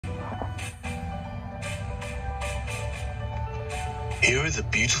Here is a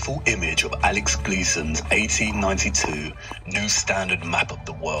beautiful image of Alex Gleason's 1892 New Standard Map of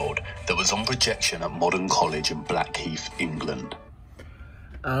the World that was on projection at Modern College in Blackheath, England.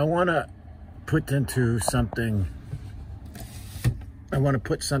 I want to put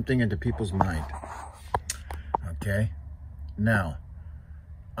something into people's mind. Okay? Now,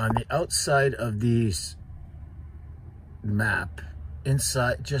 on the outside of these map,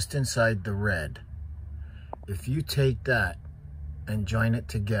 just inside the red, if you take that and join it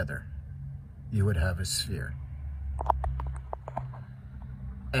together, you would have a sphere.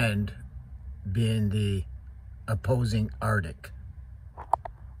 And being the opposing Arctic.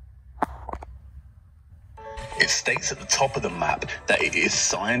 It states at the top of the map that it is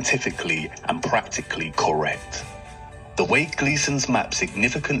scientifically and practically correct. The way Gleason's map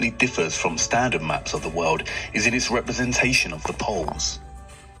significantly differs from standard maps of the world is in its representation of the poles.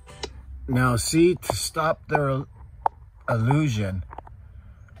 Now see, to stop their illusion,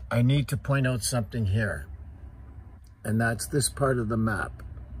 I need to point out something here. And that's this part of the map.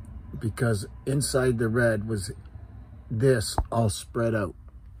 Because inside the red was this all spread out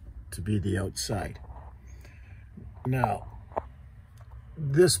to be the outside. Now,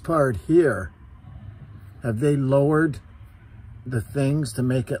 this part here, have they lowered the things to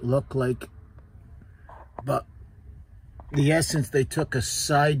make it look like, but the essence, they took a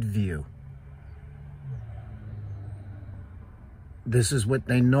side view. This is what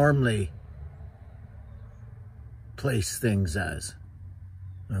they normally place things as.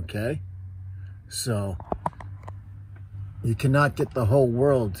 Okay? So, you cannot get the whole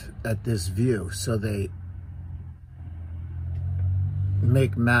world at this view. So they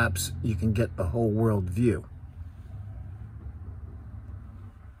make maps, you can get the whole world view.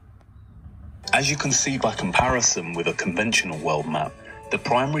 As you can see by comparison with a conventional world map, the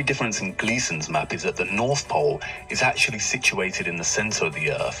primary difference in Gleason's map is that the North Pole is actually situated in the center of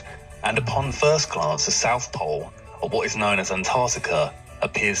the Earth, and upon first glance, the South Pole, or what is known as Antarctica,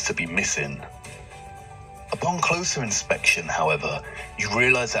 appears to be missing. Upon closer inspection, however, you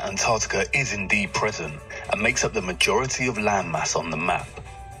realize that Antarctica is indeed present and makes up the majority of landmass on the map.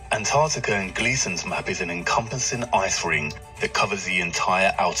 Antarctica in Gleason's map is an encompassing ice ring that covers the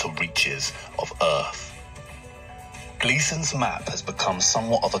entire outer reaches of Earth. Gleason's map has become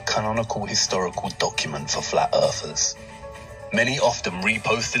somewhat of a canonical historical document for flat earthers. Many often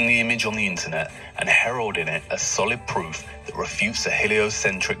reposting the image on the internet and heralding it as solid proof that refutes the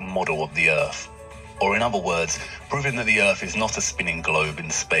heliocentric model of the Earth. Or in other words, proving that the Earth is not a spinning globe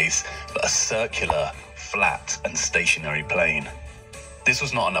in space, but a circular, flat and stationary plane. This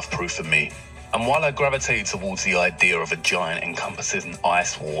was not enough proof for me, and while I gravitated towards the idea of a giant encompassing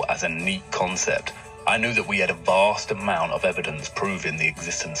ice wall as a neat concept, I knew that we had a vast amount of evidence proving the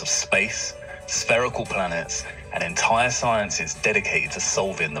existence of space, spherical planets, and entire sciences dedicated to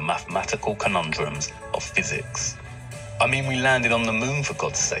solving the mathematical conundrums of physics. I mean, we landed on the moon, for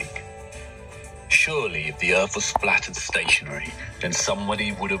God's sake. Surely, if the Earth was flat and stationary, then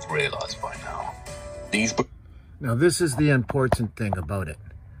somebody would have realized by now. Now, this is the important thing about it,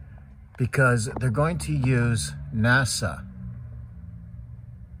 because they're going to use NASA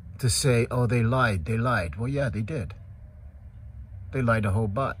to say, oh, they lied. Well, yeah, they did. They lied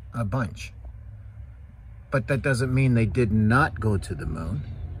a bunch. But that doesn't mean they did not go to the moon.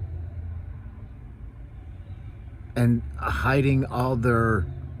 And hiding all their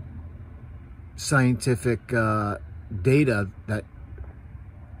scientific data that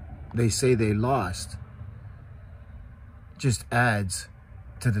they say they lost just adds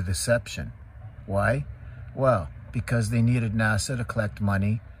to the deception. Why? Well, because they needed NASA to collect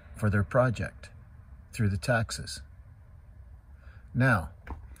money for their project through the taxes. Now,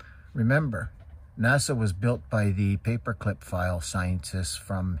 remember, NASA was built by the paperclip file scientists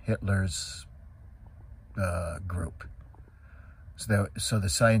from Hitler's group. So the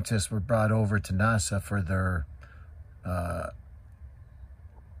scientists were brought over to NASA for their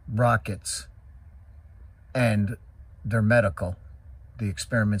rockets and their medical, the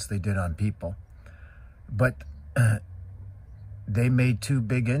experiments they did on people. But they made two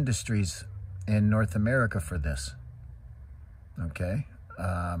big industries in North America for this. Okay?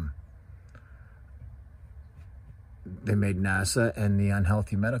 They made NASA and the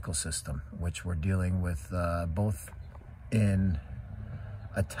unhealthy medical system, which we're dealing with both in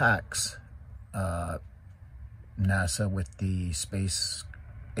attacks. NASA with the space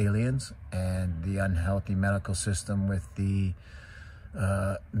aliens, and the unhealthy medical system with the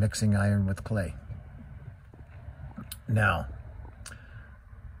mixing iron with clay. Now,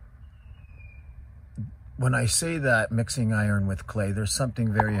 when I say that, mixing iron with clay, there's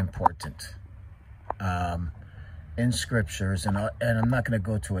something very important. in scriptures, and I'm not going to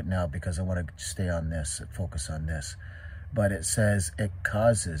go to it now because I want to stay on this, focus on this, but it says it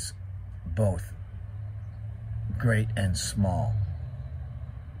causes both great and small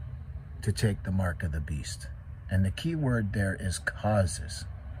to take the mark of the beast. And the key word there is causes.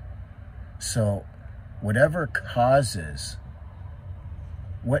 So whatever causes,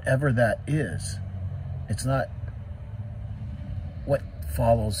 whatever that is, it's not what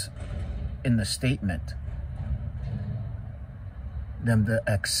follows in the statement, them to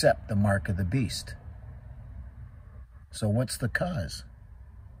accept the mark of the beast. So what's the cause?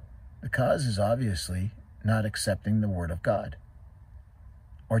 The cause is obviously not accepting the word of God,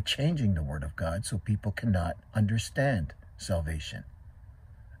 or changing the word of God so people cannot understand salvation.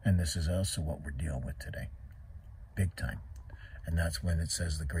 And this is also what we're dealing with today, big time. And that's when it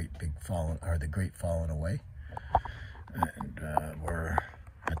says the great fallen away, and we're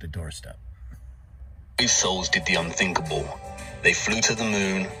at the doorstep. These souls did the unthinkable. They flew to the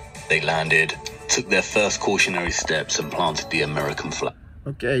moon, they landed, took their first cautionary steps, and planted the American flag.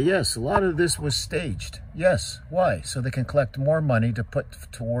 Okay, yes, a lot of this was staged. Yes, why? So they can collect more money to put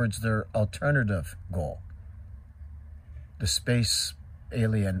towards their alternative goal, the space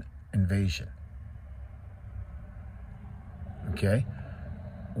alien invasion. Okay?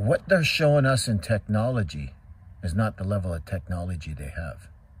 What they're showing us in technology is not the level of technology they have.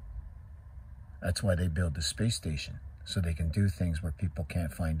 That's why they build the space station, so they can do things where people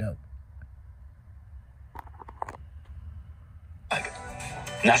can't find out.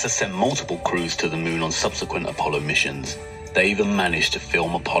 NASA sent multiple crews to the moon on subsequent Apollo missions. They even managed to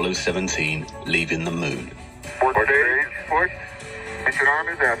film Apollo 17 leaving the moon. 4 days, push. Mission on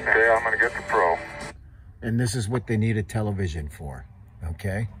his ass. Okay, I'm going to get the pro. And this is what they needed television for,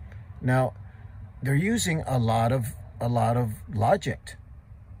 okay? Now, they're using a lot of logic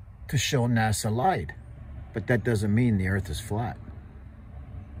to show NASA lied, but that doesn't mean the Earth is flat.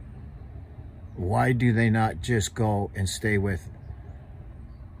 Why do they not just go and stay with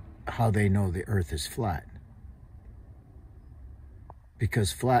how they know the Earth is flat?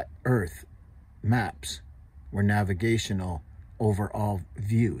 Because flat Earth maps were navigational over all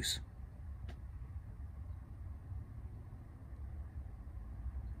views.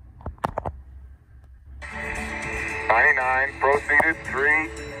 Proceeded. 3,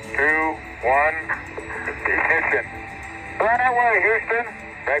 2, 1. Ignition. Right away, Houston.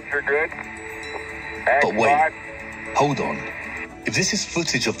 Vector good. But wait, hold on. If this is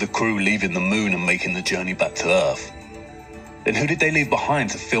footage of the crew leaving the moon and making the journey back to Earth, then who did they leave behind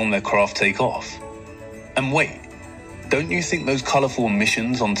to film their craft take off? And wait, don't you think those colourful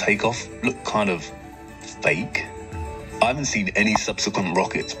emissions on takeoff look kind of fake? I haven't seen any subsequent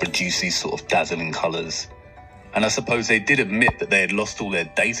rockets produce these sort of dazzling colours. And I suppose they did admit that they had lost all their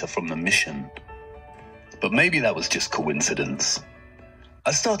data from the mission. But maybe that was just coincidence.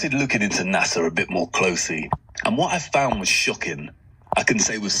 I started looking into NASA a bit more closely, and what I found was shocking. I can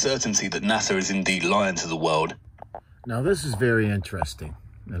say with certainty that NASA is indeed lying to the world. Now this is very interesting.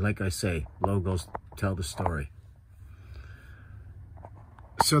 And like I say, logos tell the story.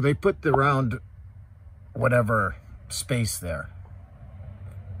 So they put the round whatever space there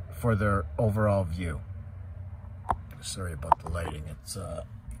for their overall view. Sorry about the lighting. It's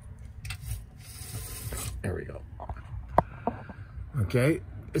there we go. Okay,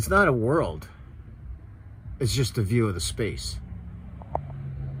 it's not a world. It's just a view of the space.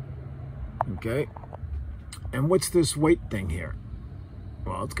 Okay, and what's this white thing here?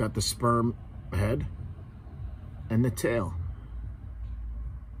 Well, it's got the sperm head and the tail.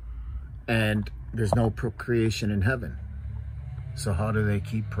 And there's no procreation in heaven. So how do they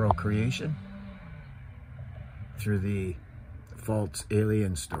keep procreation? Through the false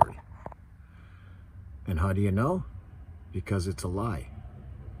alien story. And how do you know? Because it's a lie,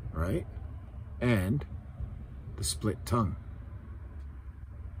 right? And the split tongue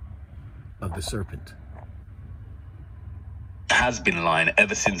of the serpent. Has been lying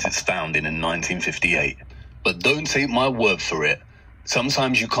ever since its founding in 1958. But don't take my word for it.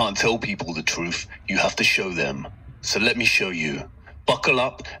 Sometimes you can't tell people the truth, you have to show them. So let me show you. Buckle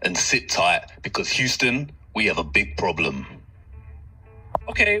up and sit tight, because Houston, we have a big problem.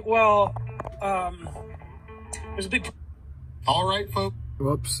 Okay, well, there's a big... All right, folks.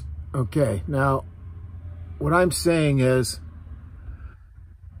 Whoops. Okay, now, what I'm saying is,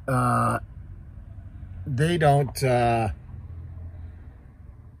 they don't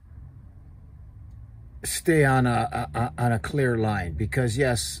stay on a clear line, because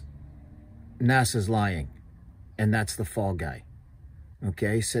yes, NASA's lying, and that's the fall guy.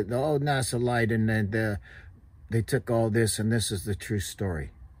 Okay, said, oh, NASA lied, and then they took all this, and this is the true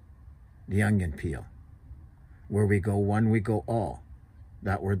story. The onion peel. Where we go one, we go all.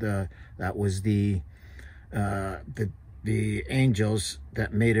 That was the angels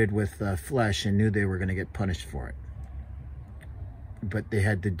that mated with flesh and knew they were going to get punished for it. But they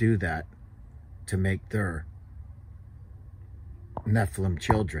had to do that to make their Nephilim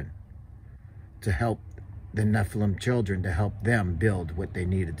children, to help the Nephilim children, to help them build what they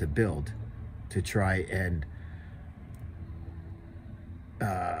needed to build, to try and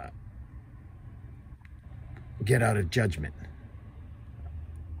get out of judgment.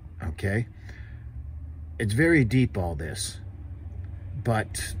 Okay? It's very deep, all this.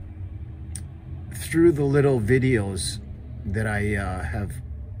 But through the little videos that I have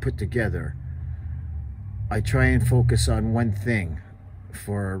put together, I try and focus on one thing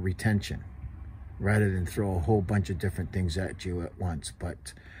for retention, rather than throw a whole bunch of different things at you at once.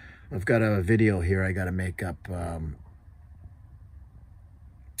 But I've got a video here I got to make up.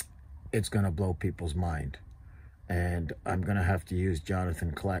 It's going to blow people's mind. And I'm going to have to use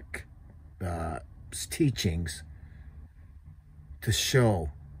Jonathan Kleck's teachings to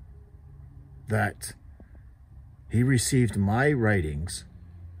show that he received my writings,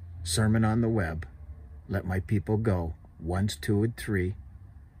 Sermon on the Web, Let My People Go, 1, 2, and 3,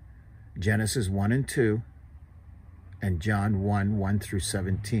 Genesis 1 and 2, and John 1, 1 through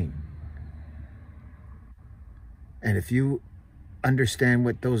 17. And if you understand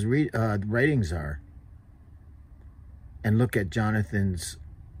what those writings are, and look at Jonathan's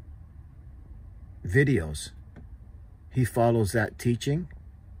videos, he follows that teaching.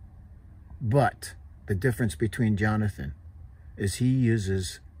 But the difference between Jonathan is he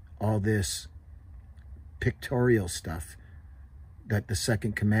uses all this pictorial stuff that the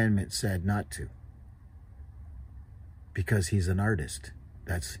second commandment said not to, because he's an artist.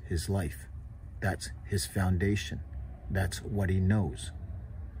 That's his life. That's his foundation. That's what he knows.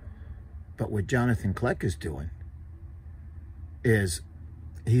 But what Jonathan Kleck is doing is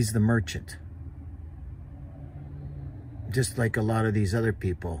he's the merchant. Just like a lot of these other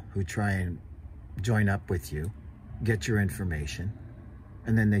people who try and join up with you, get your information,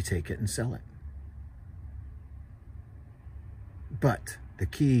 and then they take it and sell it. But the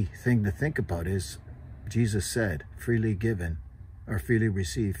key thing to think about is Jesus said, freely given, or freely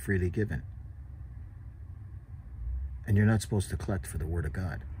received, freely given. And you're not supposed to collect for the Word of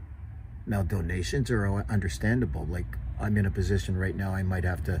God. Now, donations are understandable. Like, I'm in a position right now, I might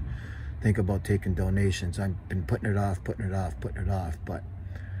have to think about taking donations. I've been putting it off, but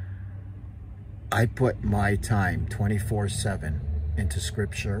I put my time 24/7 into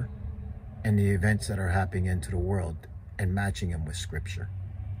Scripture and the events that are happening into the world and matching them with Scripture.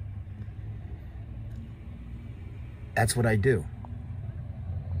 That's what I do.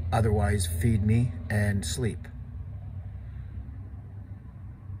 Otherwise, feed me and sleep.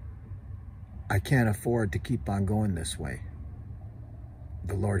 I can't afford to keep on going this way.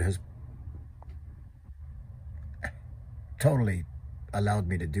 The Lord has totally allowed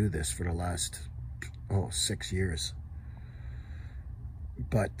me to do this for the last, 6 years.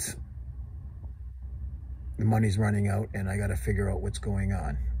 But the money's running out and I got to figure out what's going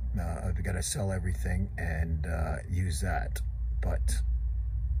on. I've got to sell everything and use that. But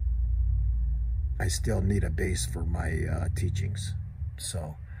I still need a base for my teachings.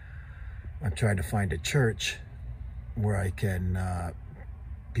 So I'm trying to find a church where I can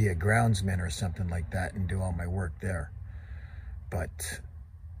be a groundsman or something like that and do all my work there. But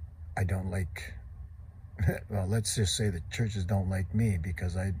I don't like, well, let's just say the churches don't like me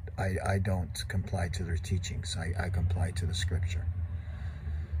because I don't comply to their teachings. I comply to the Scripture.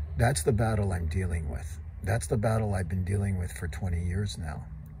 That's the battle I'm dealing with. That's the battle I've been dealing with for 20 years now.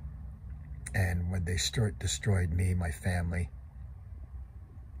 And when they destroyed me, my family,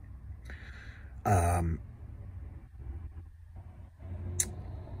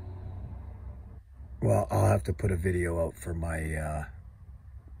 well, I'll have to put a video out for my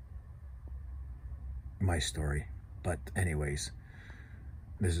my story. But anyways,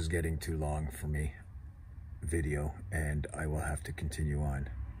 this is getting too long for me, video, and I will have to continue on.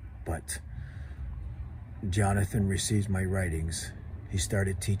 But Jonathan received my writings. He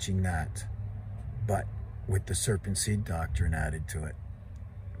started teaching that, but with the serpent seed doctrine added to it.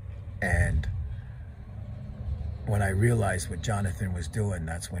 And when I realized what Jonathan was doing,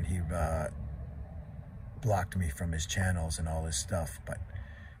 that's when he blocked me from his channels and all his stuff. But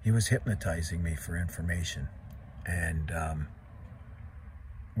he was hypnotizing me for information. And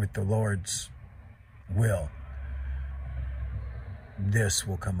with the Lord's will, this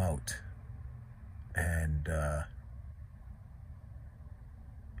will come out and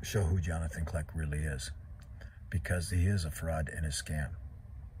show who Jonathan Kleck really is. Because he is a fraud and a scam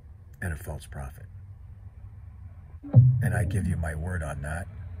and a false prophet. And I give you my word on that.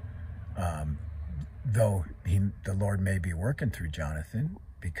 Though the Lord may be working through Jonathan,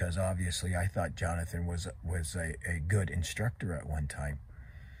 because obviously I thought Jonathan was a good instructor at one time.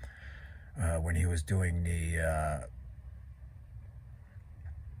 When he was doing the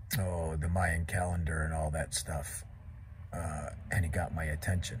Mayan calendar and all that stuff, and he got my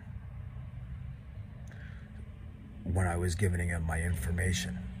attention when I was giving him my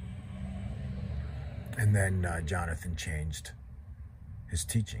information. And then Jonathan changed his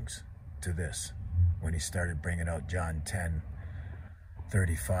teachings to this when he started bringing out John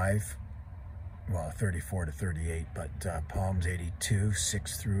 10:35, well, 34 to 38, but Psalms 82,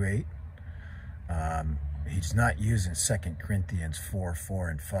 6 through 8. He's not using 2 Corinthians 4, 4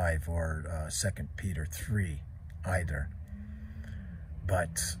 and 5 or 2 Peter 3 either.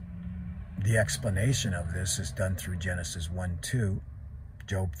 But the explanation of this is done through Genesis 1, 2,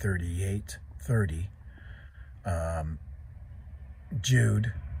 Job 38, 30,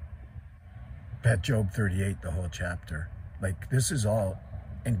 Jude, Job 38, the whole chapter. Like, this is all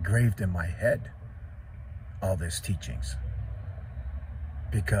engraved in my head, all these teachings,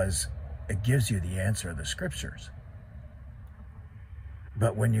 because it gives you the answer of the scriptures.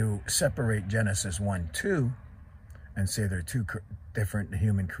 But when you separate Genesis 1, 2 and say they're two different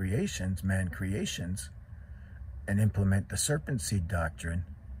human creations, man creations, and implement the serpent seed doctrine,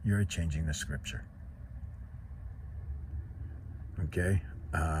 you're changing the scripture. Okay?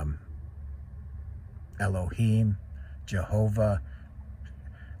 Elohim, Jehovah.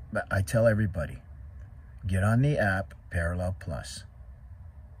 But I tell everybody, get on the app, Parallel Plus.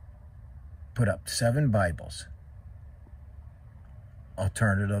 Put up 7 Bibles.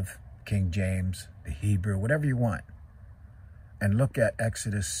 Alternative, King James, the Hebrew, whatever you want. And look at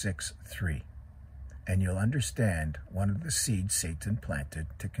Exodus 6:3. And you'll understand one of the seeds Satan planted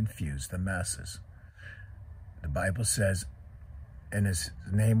to confuse the masses. The Bible says, and his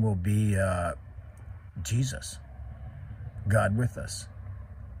name will be Jesus, God with us,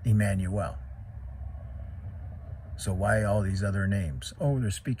 Emmanuel. So why all these other names? Oh,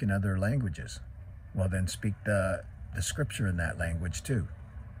 they're speaking other languages. Well, then speak the scripture in that language too.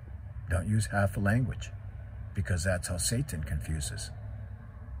 Don't use half a language, because that's how Satan confuses.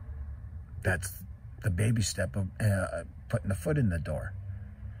 That's the baby step of putting the foot in the door.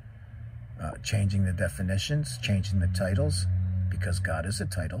 Changing the definitions, changing the titles, because God is a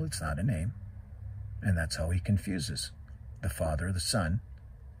title, it's not a name. And that's how he confuses the Father, the Son,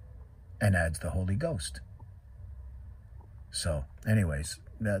 and adds the Holy Ghost. So, anyways,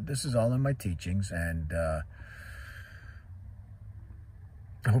 this is all in my teachings, and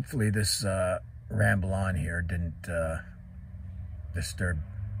hopefully this ramble on here didn't disturb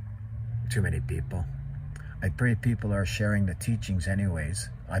too many people. I pray people are sharing the teachings anyways.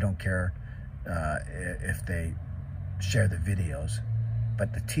 I don't care if they share the videos,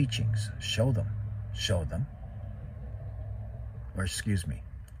 but the teachings, show them, or excuse me,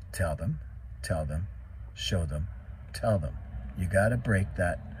 tell them, show them, tell them. You got to break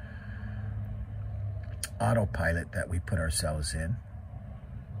that autopilot that we put ourselves in,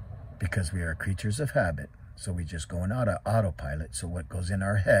 because we are creatures of habit. So we just go in autopilot. So what goes in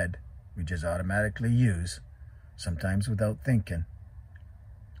our head, we just automatically use, sometimes without thinking,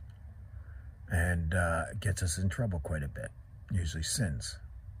 and gets us in trouble quite a bit, usually sins.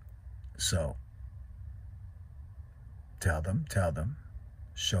 So tell them,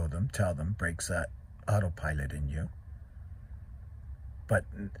 show them, tell them, breaks that autopilot in you. But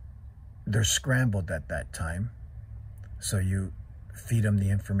they're scrambled at that time, so you feed them the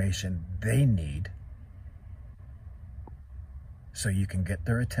information they need so you can get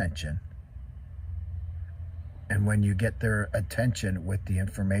their attention. And when you get their attention with the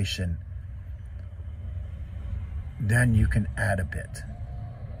information, then you can add a bit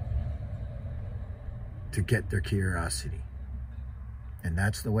to get their curiosity. And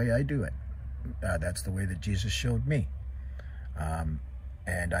that's the way I do it. That's the way that Jesus showed me.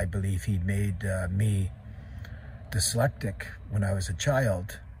 And I believe he made me dyslexic when I was a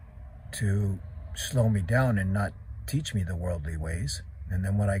child to slow me down and not teach me the worldly ways. And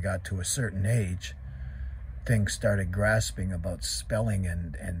then when I got to a certain age, things started grasping about spelling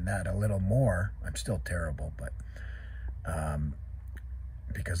and that a little more. I'm still terrible, but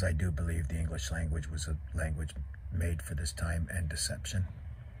because I do believe the English language was a language made for this time and deception.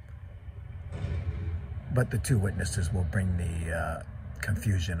 But the two witnesses will bring the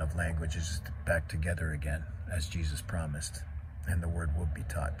confusion of languages back together again, as Jesus promised, and the word will be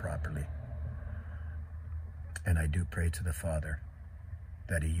taught properly. And I do pray to the Father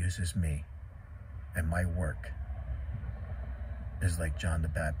that he uses me, and my work is like John the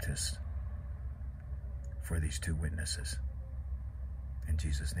Baptist, for these two witnesses. In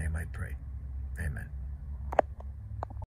Jesus' name I pray. Amen.